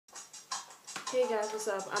Hey guys, what's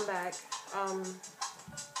up? I'm back.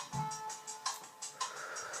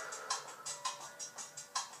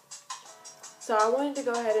 So I wanted to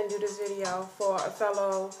go ahead and do this video for a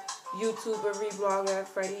fellow YouTuber, reblogger,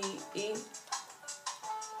 Freddy E.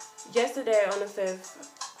 Yesterday on the 5th,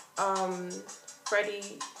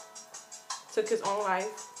 Freddy took his own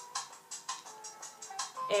life.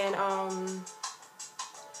 And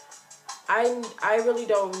I really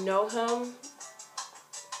don't know him.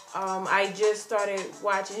 I just started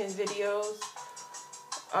watching his videos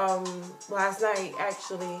last night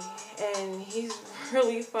actually, and he's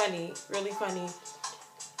really funny,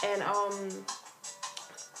 and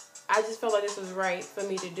I just felt like this was right for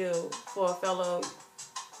me to do for a fellow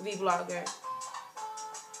vlogger.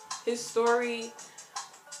 His story,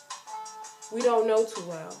 we don't know too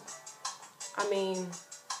well. I mean,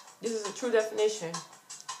 this is a true definition.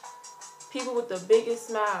 People with the biggest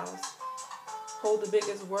smiles hold the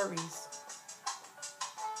biggest worries.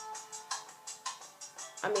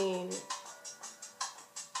 I mean,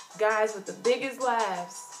 guys with the biggest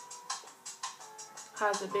laughs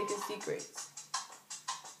has the biggest secrets.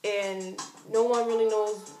 And no one really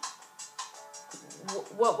knows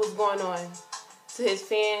what was going on to his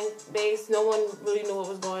fan base. No one really knew what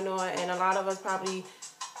was going on. And a lot of us probably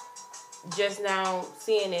just now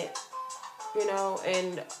seeing it, you know,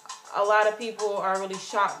 and a lot of people are really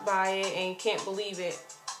shocked by it and can't believe it.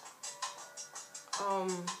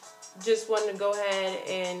 Just wanted to go ahead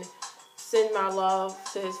and send my love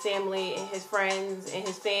to his family and his friends and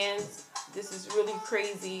his fans. This is really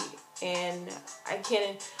crazy, and I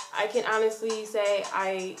can honestly say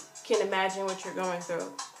I can imagine what you're going through,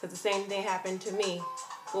 because the same thing happened to me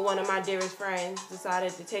when one of my dearest friends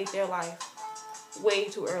decided to take their life way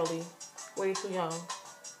too early, way too young.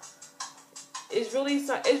 It's really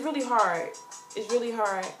hard. It's really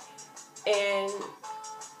hard. And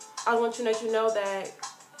I want to let you know that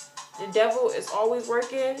the devil is always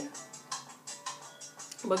working,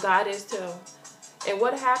 but God is too. And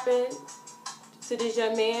what happened to this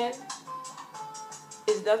young man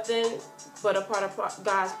is nothing but a part of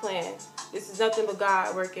God's plan. This is nothing but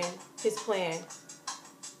God working his plan.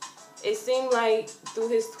 It seemed like through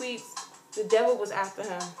his tweets, the devil was after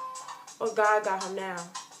him, but God got him now.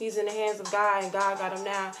 He's in the hands of God, and God got him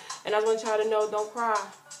now. And I want y'all to know, don't cry.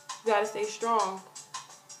 You gotta stay strong.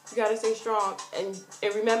 You gotta stay strong. And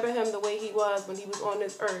remember him the way he was when he was on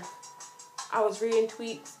this earth. I was reading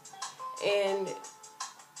tweets, and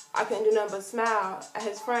I couldn't do nothing but smile at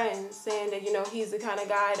his friends, saying that, you know, he's the kind of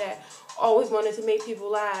guy that always wanted to make people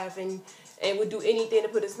laugh and would do anything to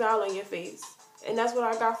put a smile on your face. And that's what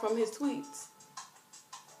I got from his tweets.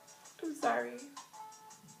 I'm sorry.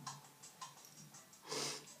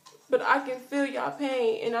 But I can feel y'all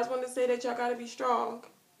pain, and I just want to say that y'all gotta be strong.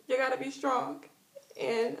 You gotta be strong.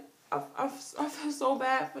 And I feel so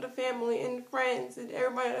bad for the family and friends and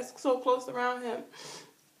everybody that's so close around him.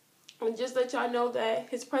 And just let y'all know that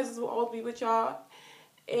his presence will always be with y'all.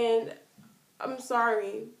 And I'm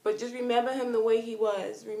sorry, but just remember him the way he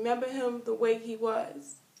was. Remember him the way he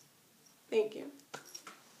was. Thank you.